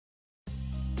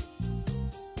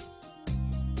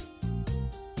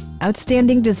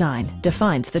Outstanding design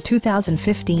defines the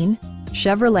 2015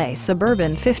 Chevrolet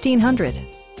Suburban 1500.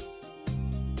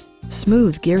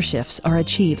 Smooth gear shifts are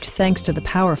achieved thanks to the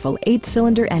powerful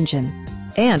 8-cylinder engine.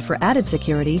 And for added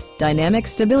security, dynamic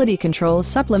stability control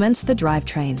supplements the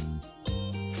drivetrain.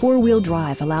 4-wheel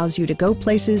drive allows you to go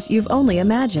places you've only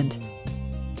imagined.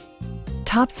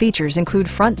 Top features include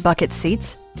front bucket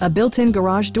seats, a built-in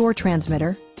garage door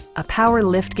transmitter, a power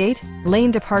liftgate,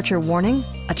 lane departure warning,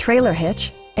 a trailer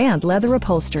hitch, and leather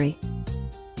upholstery.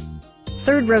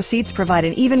 Third-row seats provide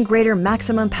an even greater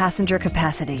maximum passenger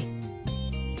capacity.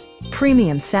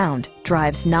 Premium sound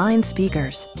drives 9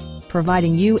 speakers,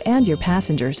 providing you and your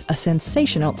passengers a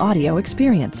sensational audio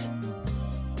experience.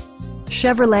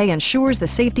 Chevrolet ensures the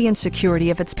safety and security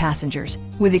of its passengers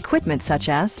with equipment such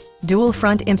as dual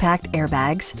front impact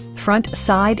airbags, front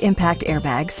side impact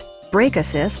airbags, brake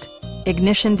assist,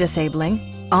 ignition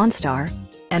disabling, OnStar,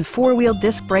 and 4-wheel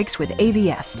disc brakes with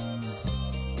ABS.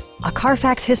 A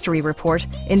Carfax history report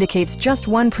indicates just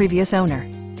one previous owner.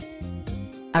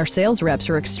 Our sales reps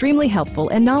are extremely helpful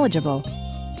and knowledgeable.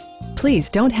 Please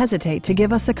don't hesitate to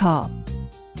give us a call.